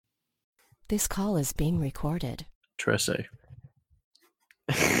This call is being recorded. Tresse.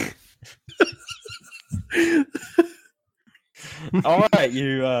 All right,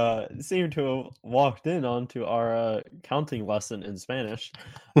 you seem to have walked in onto our counting lesson in Spanish.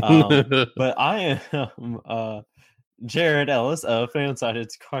 But I am Jared Ellis of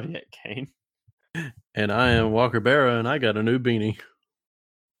Fansided's Cardiac Cane. And I am Walker Barra, and I got a new beanie.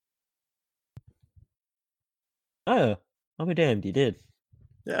 Oh, I'll be damned, you did.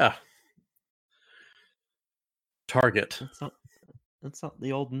 Yeah. Target. That's not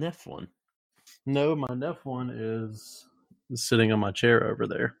the old Neff one. No, my Neff one is sitting on my chair over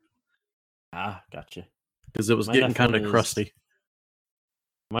there. Ah, gotcha. Because it was My getting Neff kind one of is- crusty.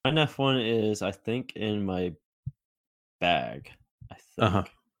 My Neff one is, I think, in my bag. I think. Uh-huh.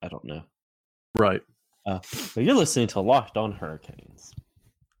 I don't know. Right. But you're listening to Locked On Hurricanes.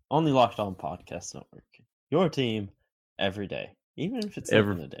 On the Locked On Podcast Network. Your team every day. Even if it's late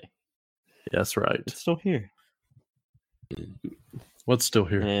in the day. That's right. It's still here. What's still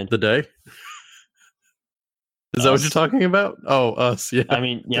here? And- the day? Is that what Us. you're talking about? Oh, us, yeah. I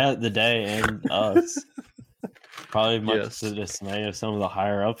mean, yeah, the day and us. Probably much Yes. to the dismay of some of the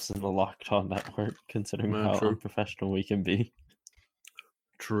higher ups in the Locked On Network, considering Yeah, how true. unprofessional we can be.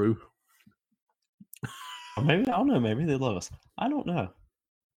 True. Or maybe, I don't know, maybe they love us. I don't know.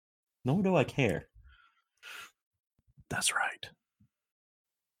 Nor do I care. That's right.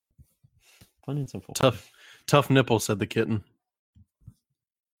 Plain and simple. Tough nipple, said the kitten.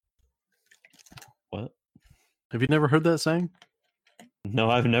 What? Have you never heard that saying? No,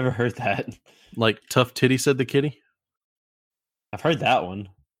 I've never heard that. Like, tough titty, said the kitty? I've heard that one.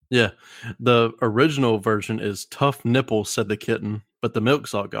 Yeah. The original version is tough nipple, said the kitten, but the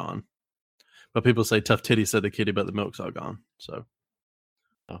milk's all gone. But people say tough titty, said the kitty, but the milk's all gone. So,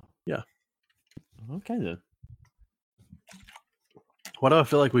 Okay, then. why do I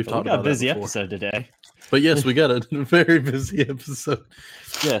feel like we've Well, talked we got a about that busy before? episode today. But yes, we got a very busy episode.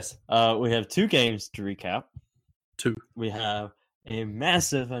 Yes, we have 2 games to recap. 2. We have a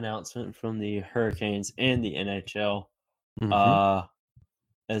massive announcement from the Hurricanes and the NHL, Mhm.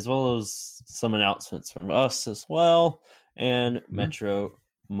 as well as some announcements from us as well, and Metro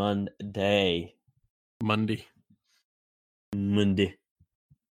Monday. Monday.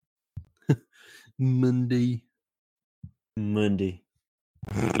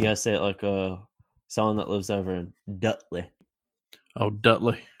 You gotta say it like a someone that lives over in Dudley. Oh,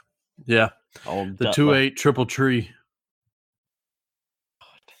 Dudley. Yeah. Old The Dudley. 2-8 triple tree.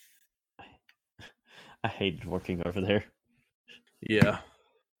 I hated working over there. Yeah.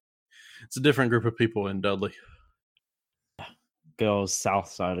 It's a different group of people in Dudley. Good old south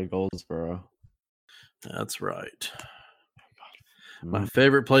side of Goldsboro. That's right. Mm. My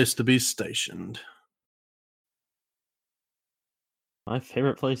favorite place to be stationed. My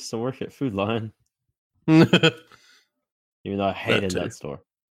favorite place to work at Food Line, Oh, even though I hated too. that store.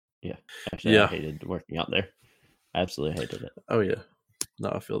 Yeah, actually, Yeah. I hated working out there. Absolutely hated it. yeah. No,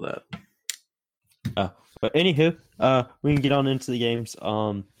 I feel that. But anywho, we can get on into the games.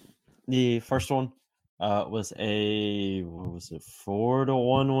 The first one was a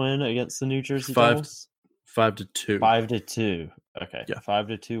 4-1 win against the New Jersey 5 Devils. 5-2. 5-2. Okay. Yeah.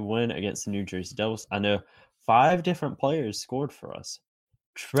 5-2 win against the New Jersey Devils. I know 5 different players scored for us.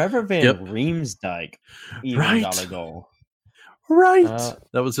 Trevor Van Yep. Riemsdyk even Right. got a goal. Right. Uh,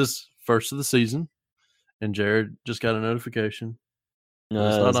 That was his first of the season. And Jared just got a notification. No,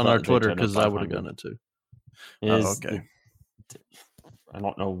 It's that's not on our the Twitter Daytona because I would have 500. gotten it too. It Oh, is okay. I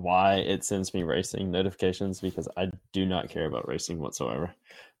don't know why it sends me racing notifications because I do not care about racing whatsoever.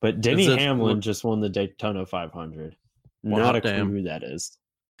 But Denny it- Hamlin just won the Daytona 500. Wow, Not a damn. clue who that is.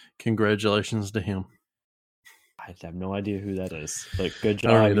 Congratulations to him. I have no idea who that is. But good I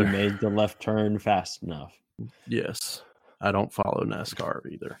don't job. You either. made the left turn fast enough. Yes. I don't follow NASCAR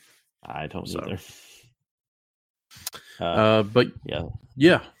either. I don't So. either. But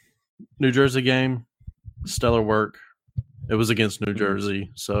Yeah. New Jersey game, stellar work. It was against New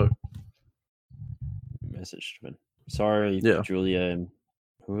Jersey, so Message to him. Sorry, Yeah. Julia. And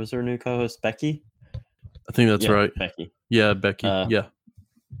who was her new co-host? Becky? I think that's Yeah, right. Becky. Yeah, Becky. Yeah.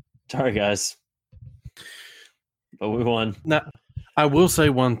 Sorry, guys. But we won. Now, I will say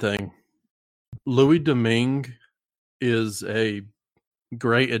one thing. Louis Domingue is a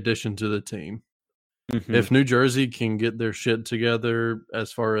great addition to the team. Mhm. If New Jersey can get their shit together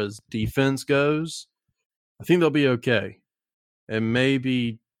as far as defense goes, I think they'll be okay. And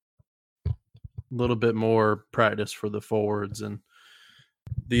maybe a little bit more practice for the forwards and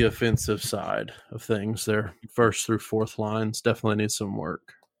the offensive side of things. Their first through fourth lines definitely need some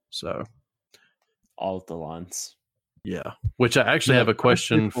work. So, all of the lines. yeah. Which I actually have a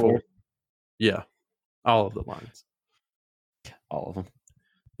question for. Yeah, all of the lines. All of them.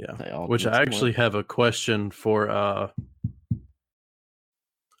 Yeah, They all which look I similar. actually have a question for. I'm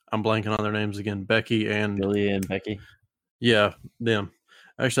blanking on their names again. Becky and Julia and Becky. yeah, them.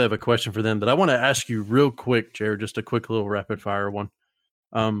 I actually have a question for them, but I want to ask you real quick, Jared, just a quick little rapid fire one.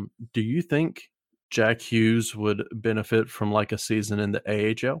 Do you think Jack Hughes would benefit from like a season in the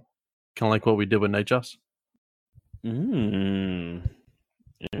AHL, kind of like what we did with Nate Joss? Interesting.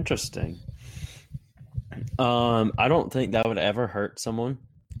 I don't think that would ever hurt someone.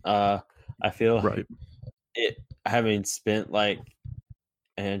 I feel Right. it having spent like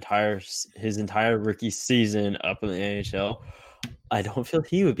his entire rookie season up in the AHL. I don't feel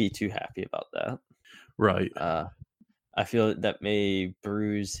he would be too happy about that. Right. I feel that may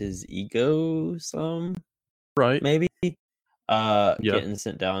bruise his ego some. Right. Maybe. Yeah. Getting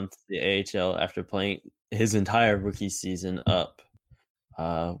sent down to the AHL after playing his entire rookie season up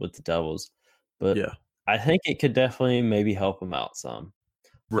with the Devils. But Yeah. I think it could definitely maybe help him out some.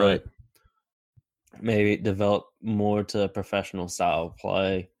 Right. But maybe develop more to a professional style of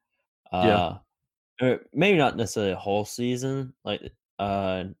play. Yeah. Or maybe not necessarily a whole season like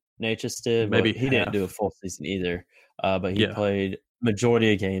Natchez did. Maybe He didn't do a half. full season either. But he Yeah. played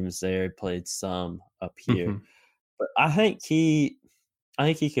majority of games there. He played some up here. Mhm. But I think he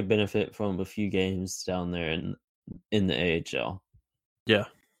could benefit from a few games down there in the AHL. Yeah.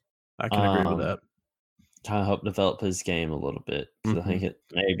 I can agree with that. Kind of help develop his game a little bit because I Mhm. think it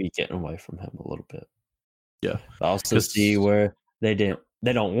may be getting away from him a little bit. Yeah. But also see where they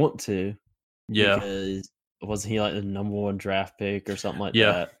don't want to. Yeah. Because wasn't he like the number 1 draft pick or something like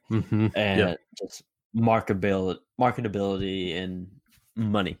Yeah. that? Mm-hmm. And Yeah. just marketability and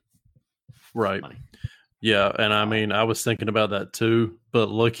money. Right. Money. Yeah, and I mean, I was thinking about that too, but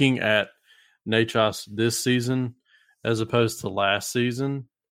looking at Natchez this season as opposed to last season,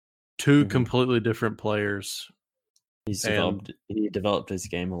 2 completely different players. He developed his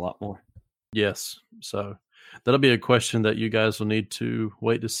game a lot more. Yes, so that'll be a question that you guys will need to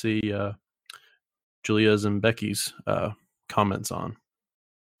wait to see Julia's and Becky's comments on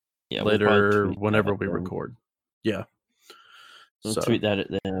later whenever we record. Yeah. We'll tweet that at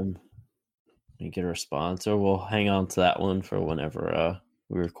them and get a response, or we'll hang on to that one for whenever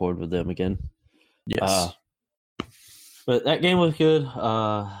we record with them again. Yes. But that game was good.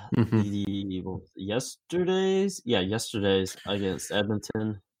 Yesterday's against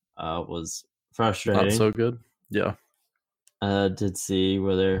Edmonton was frustrating. Not so good. Yeah. Did see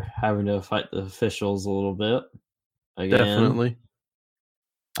where they're having to fight the officials a little bit again. Definitely.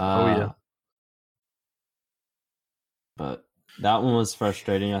 Oh yeah. But that one was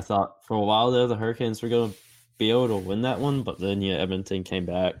frustrating. I thought for a while there the Hurricanes were going to be able to win that one, but then Edmonton came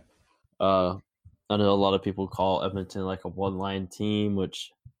back. I know a lot of people call Edmonton like a one-line team,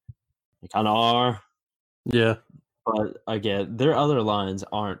 which they kind of are. Yeah. But again, their other lines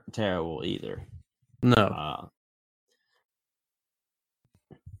aren't terrible either. No.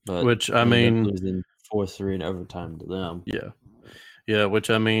 But which I mean, losing 4-3 in overtime to them. Yeah. Yeah. Which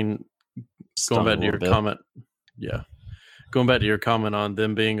I mean, going back to your comment. Yeah. Going back to your comment on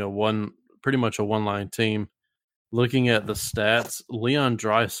them being pretty much a one-line team. Looking at the stats, Leon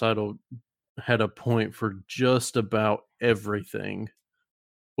Draisaitl had a point for just about everything,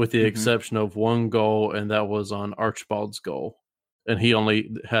 with the exception of 1 goal, and that was on Archibald's goal. And he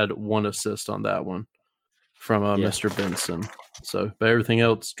only had 1 assist on that one from Mr. Benson. So, but everything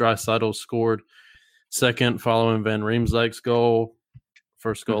else, Draisaitl scored second, following Van Riemsdyk's goal.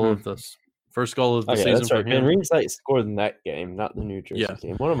 First goal of the season that's right. for him. Van Riemsdyk scored in that game, not the New Jersey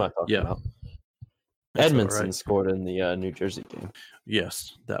game. What am I talking about? Edmondson scored in the New Jersey game.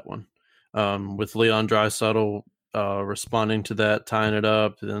 Yes, that one. With Leon Draisaitl responding to that, tying it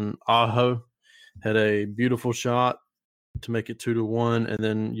up. Then Aho had a beautiful shot to make it 2-1, and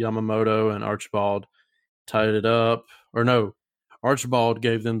then Yamamoto and Archibald tied it up. Or no, Archibald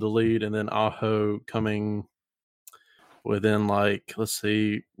gave them the lead, and then Aho coming within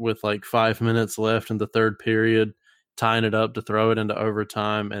with 5 minutes left in the third period, tying it up to throw it into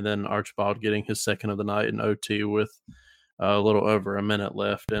overtime, and then Archibald getting his second of the night in OT with a little over a minute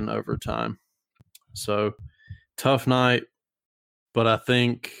left in overtime. So, tough night, but I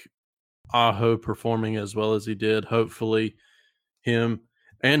think Aho performing as well as he did, hopefully him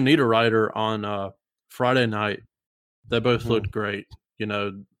and Niederreiter on Friday night, they both looked great.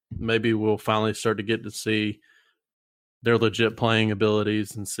 Maybe we'll finally start to get to see their legit playing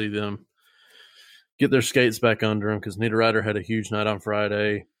abilities and see them get their skates back under them, because Niederreiter had a huge night on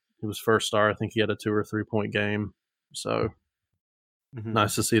Friday. He was first star. I think he had a 2 or 3 point game. So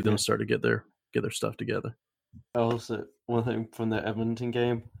nice to see them start to get their stuff together. Also, one thing from the Edmonton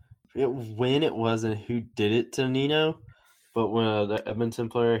game, when it was and who did it to Nino, but when the Edmonton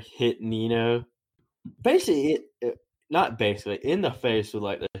player hit Nino, basically, not basically, in the face with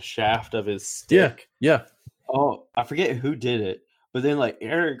like the shaft of his stick. Yeah. Oh, I forget who did it, but then like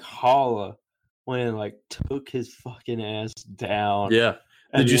Eric Holla went and like took his fucking ass down. Yeah.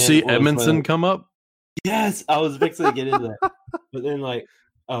 And Did you then see was Edmondson like, come up? yes, I was fixing to get into that. But then like,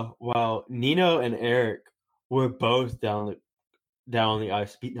 wow, Nino and Eric were both down on the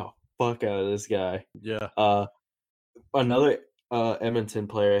ice, beating the fuck out of this guy. Yeah. Another Edmonton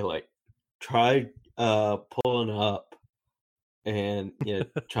player like tried pulling up and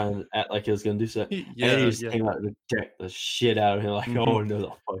trying to act like he was gonna do something. And he just came out to deck the shit out of him, like, oh no, the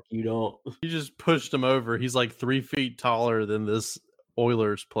fuck you don't. He just pushed him over. He's like 3 feet taller than this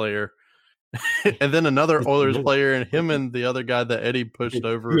Oilers player. And then another Oilers player, and him and the other guy that Eddie pushed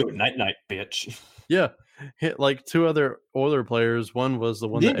over. Night, bitch. Yeah. Hit like 2 other Oiler players. One was the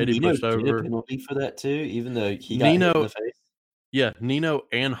one that Eddie pushed over. Get a penalty for that too, even though he got hit in the face. Yeah, Nino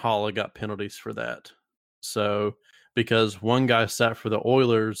and Holla got penalties for that. So because one guy sat for the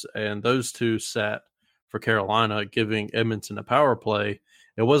Oilers and those 2 sat for Carolina, giving Edmonton a power play.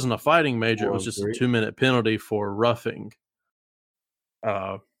 It wasn't a fighting major. It was just a 2-minute penalty for roughing.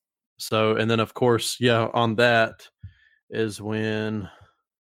 So, and then of course, on that is when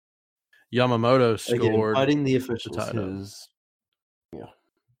Yamamoto scored. Again, fighting the officials.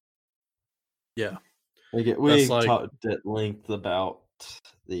 Yeah. We talked at length about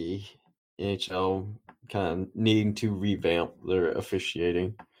the NHL kind of needing to revamp their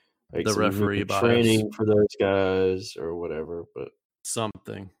officiating, like the referee training for those guys or whatever. But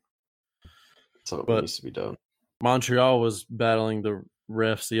something needs to be done. Montreal was battling the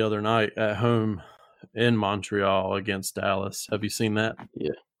refs the other night at home in Montreal against Dallas. Have you seen that?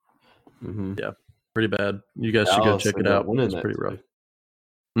 Yeah. Mm-hmm. Yeah, pretty bad. You guys should go check it out. It's pretty rough.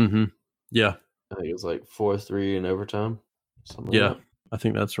 Mm-hmm. Yeah. I think it was like 4-3 in overtime. Yeah, I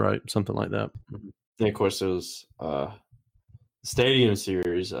think that's right. Something like that. Mm-hmm. And of course, it was Stadium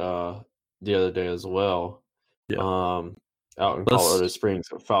Series the other day as well. Yeah. Out in Colorado Springs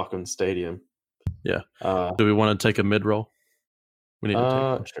at Falcon Stadium. Yeah. Do we want to take a mid-roll? We need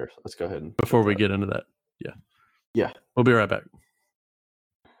to take sure. Let's go ahead. Before we get into that. Yeah. Yeah. We'll be right back.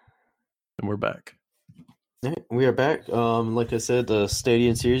 And we're back. Yeah, we are back. Like I said, the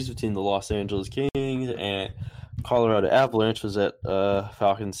Stadium Series between the Los Angeles Kings and Colorado Avalanche was at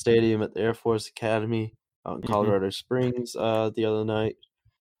Falcon Stadium at the Air Force Academy out in Colorado Springs the other night.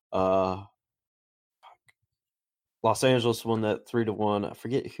 Los Angeles won that 3-1. I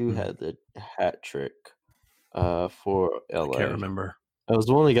forget who had the hat trick for LA. I can't remember. It was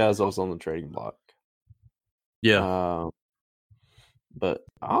one of the guys that was on the trading block. Yeah. But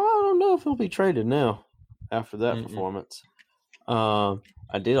I don't know if he'll be traded now after that performance. I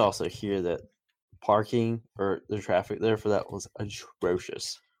did also hear that parking or the traffic there for that was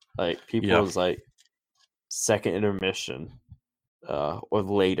atrocious. Like people was like second intermission or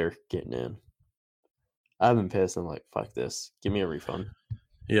later getting in. I've been pissed. I'm like, fuck this. Give me a refund.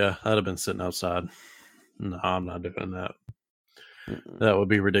 Yeah, I'd have been sitting outside. No, I'm not doing that. That would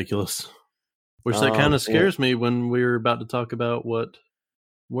be ridiculous. Which that kind of scares me when we're about to talk about what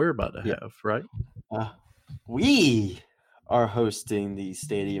we're about to have, right? We are hosting the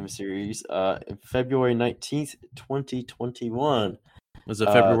Stadium Series February 19th, 2021. Is it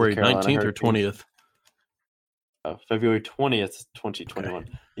February 19th or 20th? February 20th, 2021.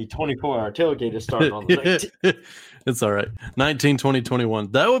 Okay. The 24-hour tailgate is starting on the 19th. It's all right.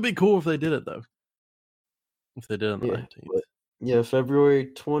 2021. That would be cool if they did it, though. If they did it on the 19th. February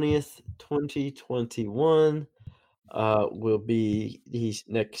 20th, 2021 will be the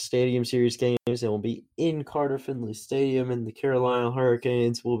next Stadium Series games, and will be in Carter Finley Stadium, and the Carolina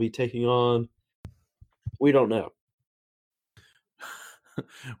Hurricanes will be taking on. We don't know.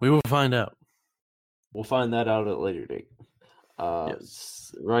 We will find out. We'll find that out at a later date.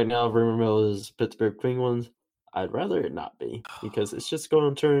 Right now, rumor mill is Pittsburgh Penguins. I'd rather it not be, because it's just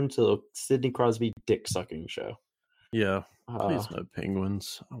going to turn into a Sidney Crosby dick-sucking show. Yeah. Please no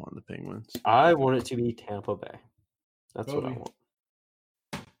Penguins. I want the Penguins. I want it to be Tampa Bay. That's what I want.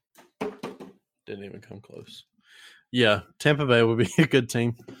 Didn't even come close. Yeah, Tampa Bay would be a good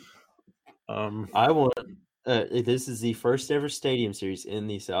team. I want. This is the first ever Stadium Series in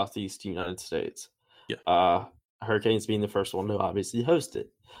the Southeast United States. Yeah. Hurricanes being the first one to obviously host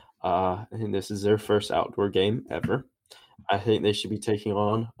it. And this is their first outdoor game ever. I think they should be taking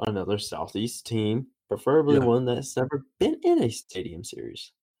on another Southeast team, preferably one that's never been in a Stadium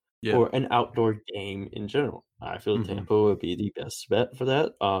Series or an outdoor game in general. I feel Tampa would be the best bet for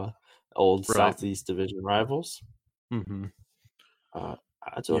that. Old Southeast Division rivals.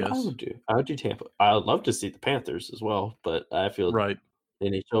 That's what I would do. I would do Tampa. I would love to see the Panthers as well, but I feel Right. the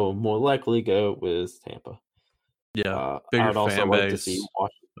NHL will more likely go with Tampa. Yeah. I Bigger would also fan like to base. see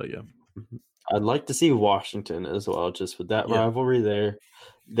Washington. But yeah. I'd like to see Washington as well, just with that rivalry there.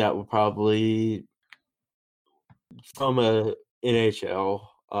 That would probably, from a NHL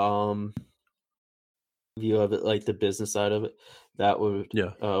view of it, like the business side of it, that would,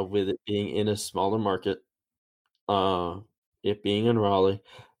 with it being in a smaller market, it being in Raleigh,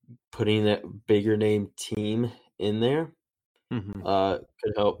 putting that bigger name team in there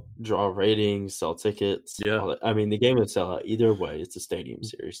could help draw ratings, sell tickets. Yeah. I mean, the game would sell out either way. It's a stadium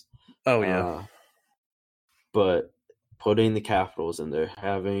series. Oh, yeah. But putting the Capitals in there,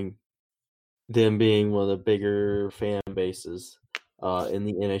 having them being one of the bigger fan bases in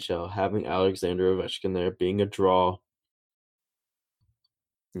the NHL, having Alexander Ovechkin there being a draw.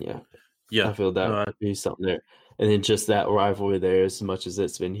 Yeah. I feel that would be something there. And then just that rivalry there, as much as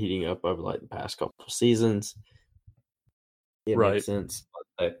it's been heating up over like the past couple of seasons, it makes sense.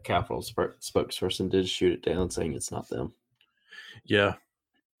 The Capitals spokesperson did shoot it down, saying it's not them. Yeah.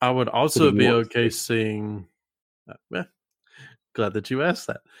 I would also be okay seeing... glad that you asked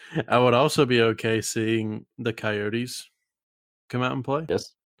that. I would also be okay seeing the Coyotes come out and play.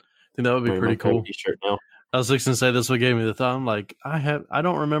 Yes. I think that would be pretty cool. Shirt now. I was fixing to say this what gave me the thought. I'm like, I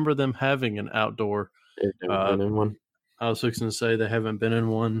don't remember them having an outdoor. They've never been in one. I was fixing to say they haven't been in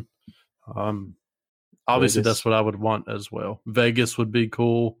one. Obviously, that's what I would want as well. Vegas would be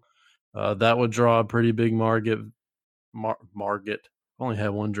cool. That would draw a pretty big market. Market. I only had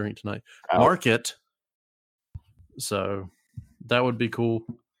one drink tonight. Market. So that would be cool.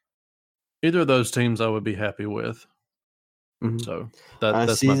 Either of those teams I would be happy with. So I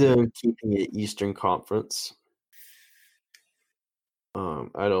see them keeping it Eastern Conference.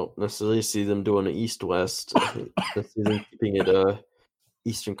 I don't necessarily see them doing an East-West. I see them keeping it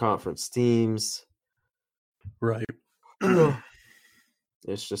Eastern Conference teams. Right.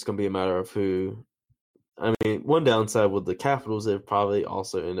 It's just going to be a matter of who. I mean, one downside with the Capitals, they'd probably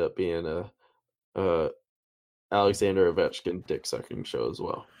also end up being a Alexander Ovechkin dick sucking show as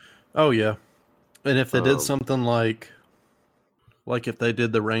well. Oh yeah, and if they did something like if they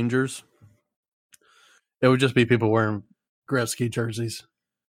did the Rangers, it would just be people wearing Gretzky jerseys.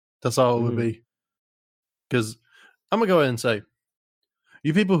 That's all it would be. Because I'm gonna go ahead and say,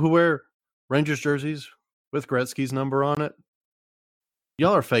 you people who wear Rangers jerseys with Gretzky's number on it,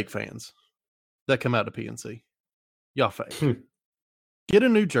 y'all are fake fans that come out to PNC. Y'all fake. Get a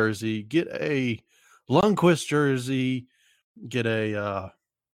new jersey. Get a Lundqvist jersey. Get a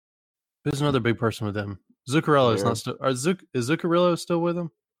who's another big person with them? Zuccarello is not still. Is Zuccarello still with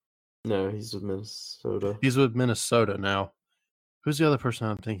them? No, he's with Minnesota. He's with Minnesota now. Who's the other person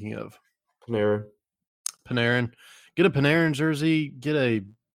I'm thinking of? Panarin. Get a Panarin jersey. Get a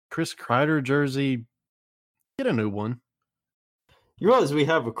Chris Kreider jersey. Get a new one. You realize we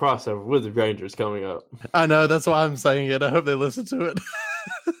have a crossover with the Rangers coming up. I know. That's why I'm saying it. I hope they listen to it.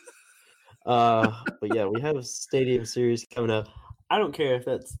 But yeah, we have a Stadium Series coming up. I don't care if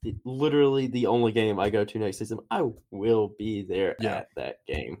that's literally the only game I go to next season. I will be there at that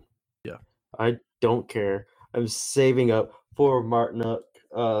game. Yeah. I don't care. I'm saving up for Martinuck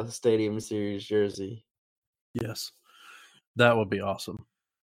Stadium Series jersey. Yes. That would be awesome.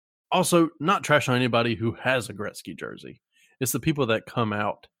 Also, not trash on anybody who has a Gretzky jersey. It's the people that come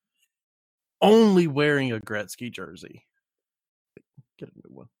out only wearing a Gretzky jersey. Get a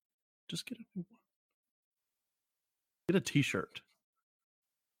new one. Just get a new one. Get a t-shirt.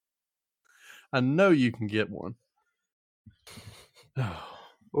 I know you can get one.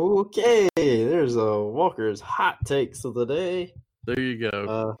 Okay, there's Walker's hot takes of the day. There you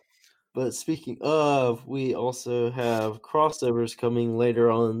go. But speaking of, we also have crossovers coming later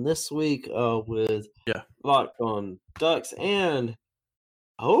on this week with Locked On Ducks and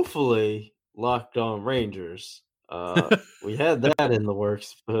hopefully Locked On Rangers. We had that in the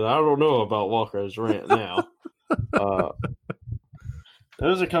works, but I don't know about Walker's rant now.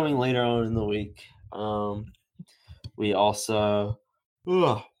 Those are coming later on in the week. We also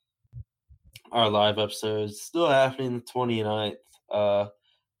our live episodes still happening the 29th,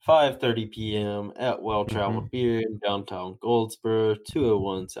 5:30 p.m. at Well Traveled Beer in downtown Goldsboro,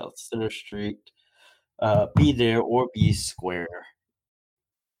 201 South Center Street. Be there or be square.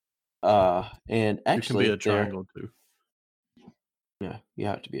 And actually, it can be a triangle too. Yeah, you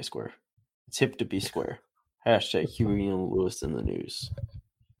have to be a square. It's hip to be square. Hashtag Huey and Lewis in the news.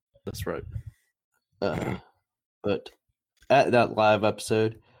 That's right. But at that live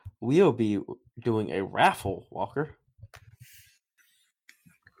episode, we'll be doing a raffle, Walker.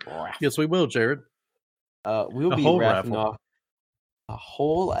 Yes, we will, Jared. We'll be raffling off a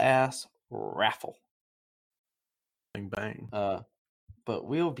whole ass raffle. Bang bang. But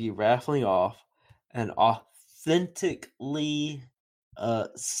we'll be raffling off an authentically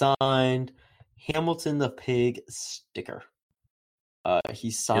signed Hamilton the Pig sticker.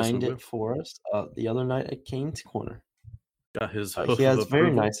 He signed will. it for us the other night at Kane's Corner. Got his He hoof has of very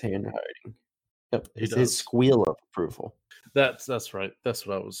approval. nice handwriting. Yep, He it's does. his squeal of approval. That's right. That's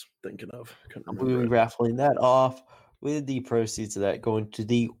what I was thinking of. Couldn't We'll remember be it. raffling that off with the proceeds of that going to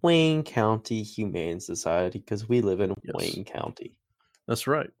the Wayne County Humane Society because we live in Yes. Wayne County. That's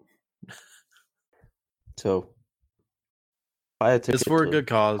right. So buy a ticket. It's for a good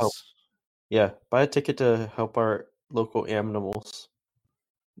cause. help. Yeah, buy a ticket to help our local animals.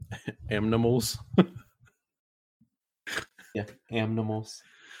 Animals. Yeah, animals.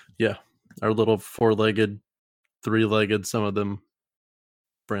 Yeah. Our little 4-legged, 3-legged, some of them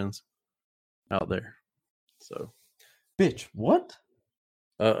friends out there. So, Bitch, what?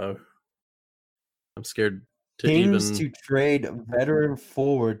 I'm scared to Kings even. to trade veteran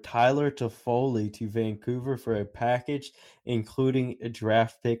forward Tyler Toffoli to Vancouver for a package including a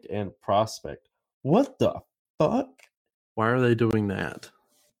draft pick and prospect. What the fuck? Why are they doing that?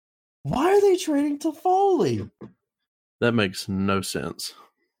 Why are they trading Toffoli? That makes no sense.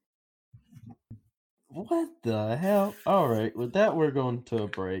 What the hell? All right, with that, we're going to a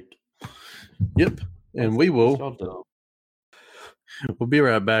break. Yep. And we will. Y'all We'll be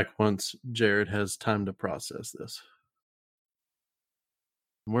right back once Jared has time to process this.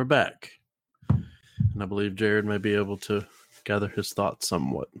 We're back. And I believe Jared may be able to gather his thoughts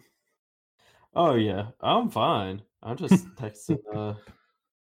somewhat. Oh, yeah. I'm fine. I'm just texting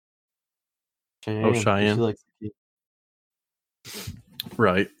Cheyenne. Oh, Cheyenne. She likes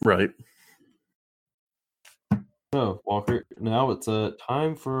Right. Oh, Walker. Now it's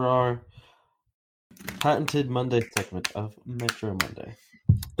time for our patented Monday segment of Metro Monday.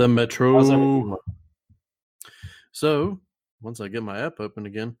 The How's Metro. everything going? So, once I get my app open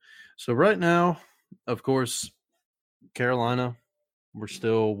again. So, right now, of course, Carolina, we're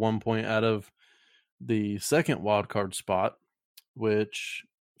still 1 point out of the second wild card spot, which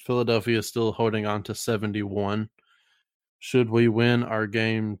Philadelphia is still holding on to 71. Should we win our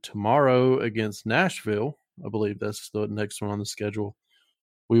game tomorrow against Nashville, I believe that's the next one on the schedule,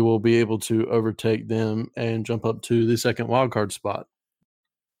 we will be able to overtake them and jump up to the second wildcard spot.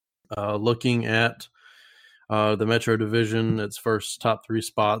 Looking at the Metro Division, its first top 3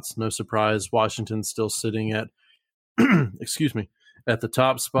 spots, no surprise, Washington's still sitting at, excuse me, at the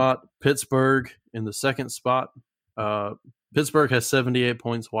top spot. Pittsburgh in the second spot. Pittsburgh has 78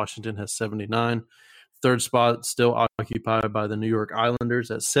 points. Washington has 79. Third spot still occupied by the New York Islanders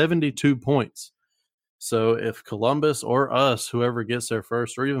at 72 points. So if Columbus or us, whoever gets there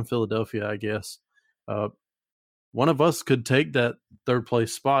first, or even Philadelphia, I guess, one of us could take that third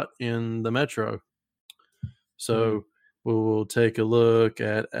place spot in the Metro. So we'll take a look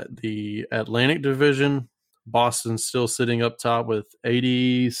at the Atlantic Division. Boston's still sitting up top with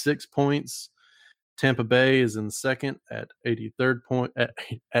 86 points. Tampa Bay is in second at 83rd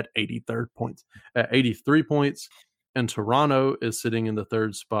points, and Toronto is sitting in the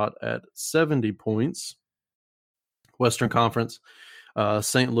third spot at 70 points. Western Conference,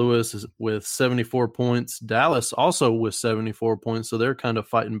 St. Louis is with 74 points. Dallas also with 74 points, so they're kind of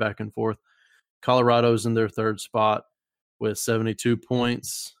fighting back and forth. Colorado's in their third spot with 72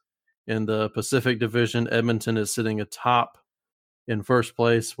 points. In the Pacific Division, Edmonton is sitting atop in first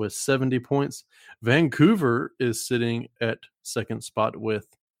place with 70 points. Vancouver is sitting at second spot with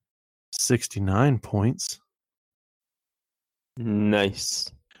 69 points.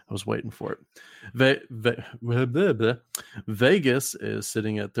 Nice. I was waiting for it. Vegas is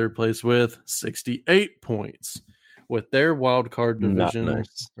sitting at third place with 68 points. With their wild card division,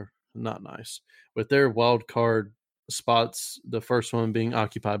 not nice. With their wild card spots, the first one being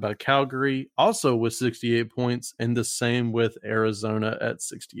occupied by Calgary, also with 68 points, and the same with Arizona at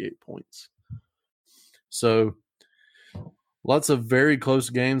 68 points. So lots of very close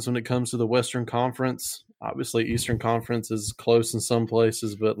games when it comes to the Western Conference. Obviously, Eastern Conference is close in some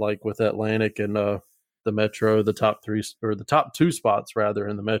places, but like with Atlantic and the Metro, the top 3 or the top 2 spots rather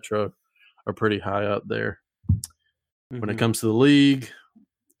in the Metro are pretty high up there. Mm-hmm. When it comes to the league,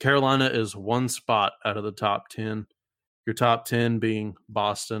 Carolina is 1 spot out of the top 10. Your top 10 being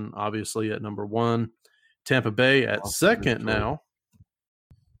Boston, obviously at number 1. Tampa Bay at second now.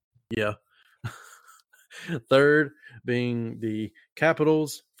 Yeah. Third being the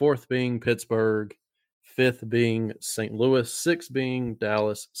Capitals. Fourth being Pittsburgh. Fifth being St. Louis. Sixth being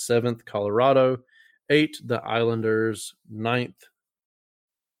Dallas. Seventh, Colorado. 8th, the Islanders. 9th,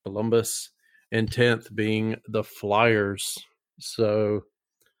 Columbus. And 10th being the Flyers. So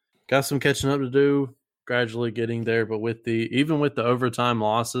got some catching up to do, gradually getting there. But even with the overtime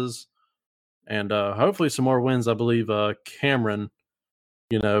losses and hopefully some more wins, I believe Cameron,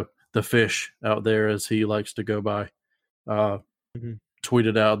 the fish out there as he likes to go by,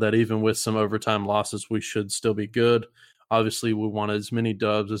 tweeted out that even with some overtime losses, we should still be good. Obviously, we want as many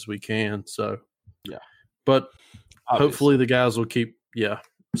dubs as we can. So, yeah. But Obviously. Hopefully the guys will keep,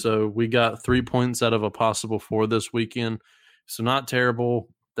 So we got 3 points out of a possible 4 this weekend. So not terrible.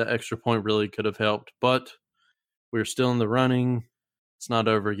 The extra point really could have helped, but we're still in the running. It's not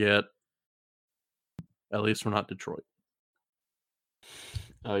over yet. At least we're not Detroit.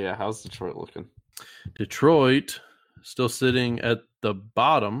 Oh, yeah. How's Detroit looking? Detroit still sitting at the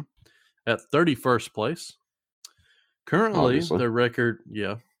bottom at 31st place. Currently,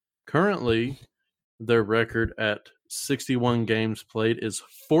 their record at 61 games played is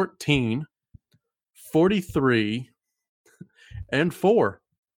 14, 43, and 4.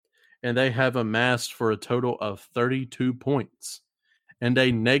 And they have amassed for a total of 32 points and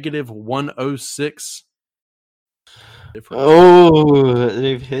a negative 106. Oh,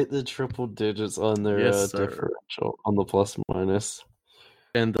 they've hit the triple digits on their differential on the plus minus.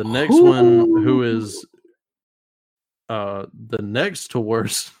 And the next one, who is the next to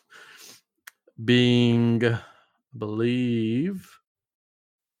worst, being, I believe,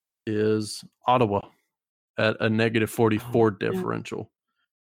 is Ottawa at a negative 44 differential,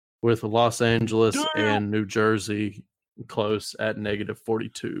 with Los Angeles and New Jersey close at negative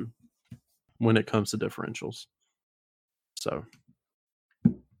 42 when it comes to differentials. So,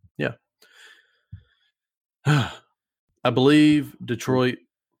 yeah. I believe Detroit,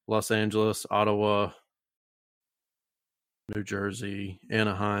 Los Angeles, Ottawa, New Jersey,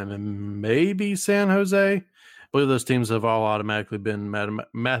 Anaheim, and maybe San Jose. I believe those teams have all automatically been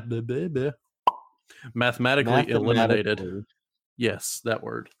mathematically eliminated. Yes, that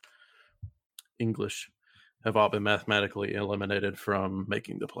word. English. Have all been mathematically eliminated from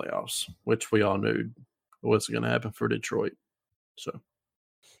making the playoffs, which we all knew was going to happen for Detroit. So,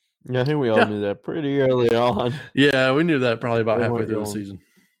 yeah, I think we all knew that pretty early on. Yeah, we knew that probably about halfway through the season.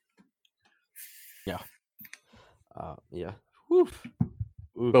 Yeah. Yeah. Oof.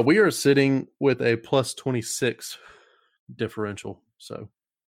 But we are sitting with a plus 26 differential. So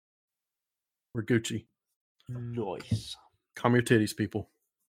we're Gucci. Nice. Calm your titties, people.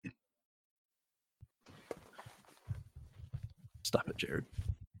 Stop it, Jared.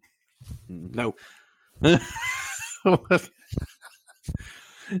 No. Do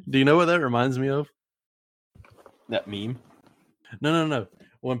you know what that reminds me of? That meme? No.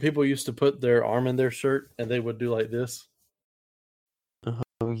 When people used to put their arm in their shirt and they would do like this.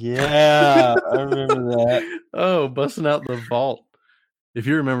 Oh, yeah. I remember that. Oh, busting out the vault. If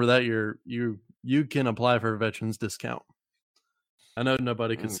you remember that, you can apply for a veterans discount. I know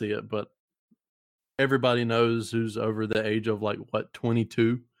nobody can see it, but everybody knows who's over the age of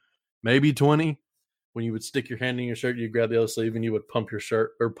 22, maybe 20. When you would stick your hand in your shirt, you grab the other sleeve and you would pump your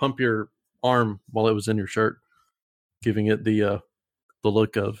shirt or pump your arm while it was in your shirt, giving it the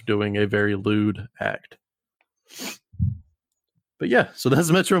look of doing a very lewd act. But yeah, so that's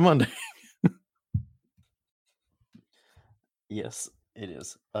Metro Monday. Yes, it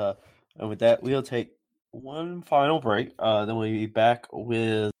is. And with that, we'll take one final break. Then we'll be back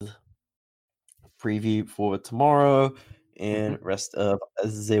with preview for tomorrow and rest of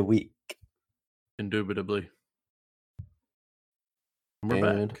the week. Indubitably.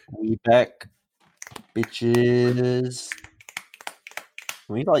 We're back. We back, bitches.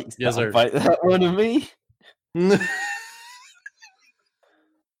 Can we fight that one of me?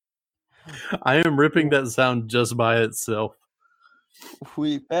 I am ripping that sound just by itself.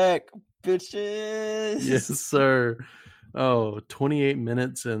 We back, bitches. Yes, sir. Oh, 28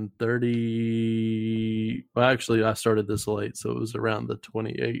 minutes and 30. Well, actually, I started this late, so it was around the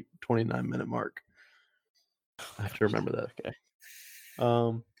 29 minute mark. I have to remember that.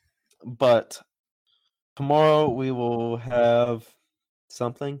 Okay. But tomorrow we will have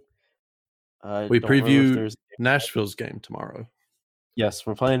something. We preview Nashville's game tomorrow. Yes,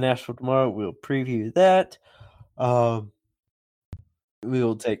 we're playing Nashville tomorrow. We'll preview that. We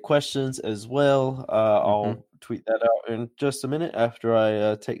will take questions as well. I'll tweet that out in just a minute after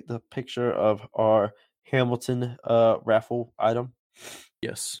I take the picture of our Hamilton raffle item.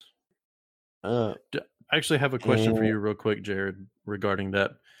 Yes. I actually have a question for you real quick, Jared, regarding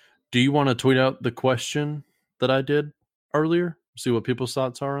that. Do you want to tweet out the question that I did earlier? See what people's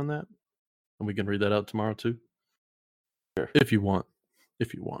thoughts are on that? And we can read that out tomorrow too? Sure. If you want.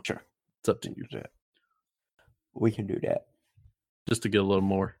 Sure. It's up to you. We can do that. Just to get a little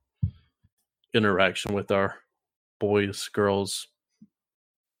more interaction with our boys, girls,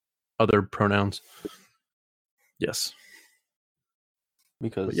 other pronouns. Yes.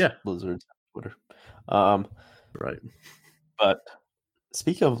 Because yeah. lizards have Twitter. Right. But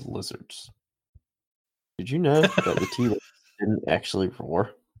speaking of lizards, did you know that the T-Rex didn't actually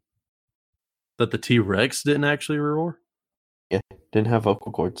roar? That the T-Rex didn't actually roar? Yeah, didn't have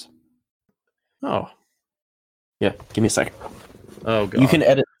vocal cords. Oh. Yeah, give me a second. Oh, God. You can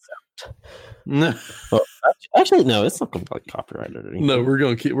edit this out. No. Well, actually, no, it's not going to be like copyrighted or anything. No, we're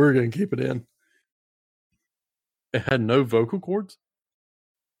gonna keep it in. It had no vocal cords?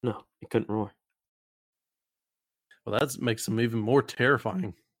 No, it couldn't roar. Well, that makes them even more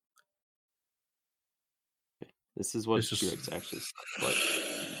terrifying. This is what It's just- T-Rex actually sounds like.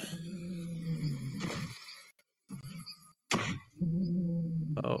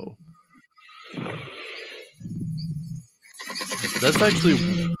 Oh. That's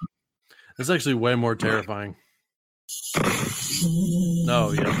actually way more terrifying.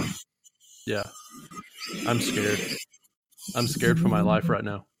 Oh, yeah. Yeah. I'm scared. I'm scared for my life right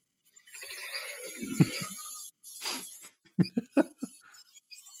now.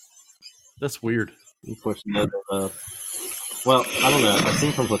 That's weird. Unfortunately, well, I don't know. I've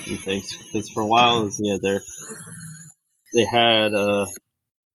seen conflicting things because for a while, they had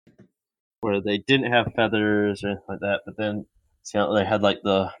where they didn't have feathers or anything like that, but then they had like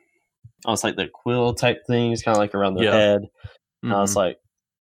almost like the quill type things, kind of like around their head. And I was like,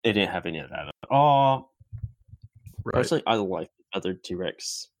 they didn't have any of that at all. Right. Personally, I like the feathered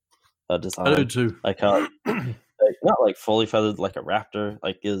T-Rex design. I do too. Like how, not like fully feathered like a raptor.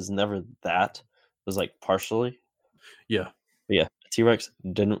 Like it was never that. It was like partially. Yeah. But yeah, T-Rex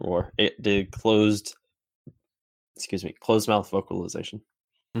didn't roar. It did closed mouth vocalization.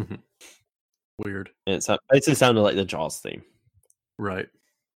 Mm-hmm. Weird. It basically sounded like the Jaws theme. Right.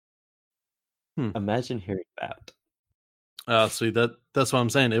 Imagine hearing that. See, that's what I'm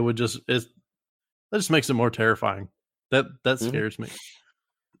saying. That just makes it more terrifying. That scares me.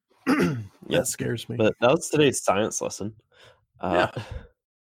 That scares me. But that was today's science lesson. Yeah.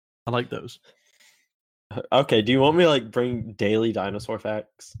 I like those. Okay, do you want me to like bring daily dinosaur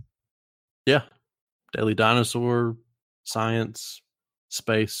facts? Yeah. Daily dinosaur, science,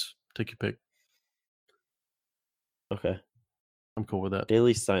 space, take your pick. Okay. I'm cool with that.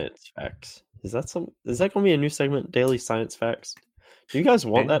 Daily science facts. Is that going to be a new segment? Daily science facts. Do you guys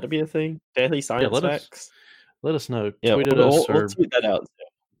want that to be a thing? Daily science facts. Let us know. Yeah, Tweet at us. We'll tweet that out.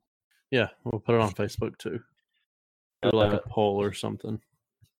 Yeah, we'll put it on Facebook too. Do like a poll or something.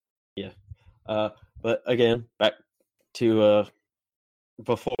 Yeah. But again, back to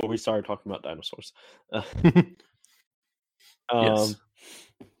before we started talking about dinosaurs. Yes.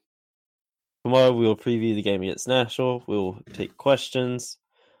 Tomorrow we will preview the game against Nashville. We will take questions,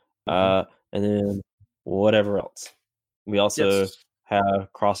 and then whatever else. We also have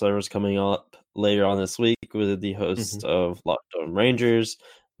crossovers coming up later on this week with the host of Locked On Rangers,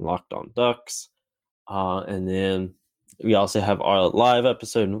 Locked On Ducks, and then we also have our live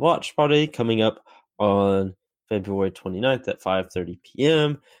episode and watch party coming up on February 29th at 5:30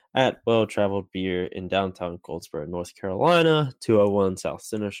 p.m. at Well Traveled Beer in downtown Goldsboro, North Carolina, 201 South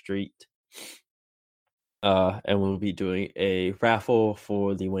Center Street. And we'll be doing a raffle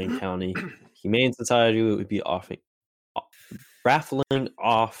for the Wayne County Humane Society. We would be raffling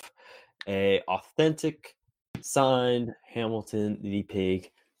off a authentic signed Hamilton the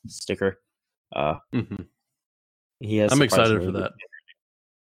Pig sticker. He has. I'm excited for that.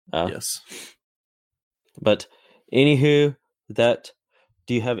 Yes. But anywho, do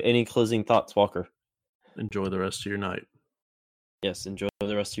you have any closing thoughts, Walker? Enjoy the rest of your night. Yes, enjoy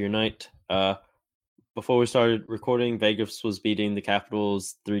the rest of your night. Before we started recording, Vegas was beating the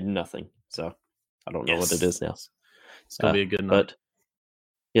Capitals 3-0. So I don't know what it is now. It's gonna be a good night. But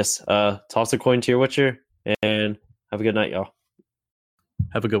yes, toss a coin to your Witcher and have a good night, y'all.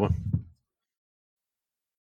 Have a good one.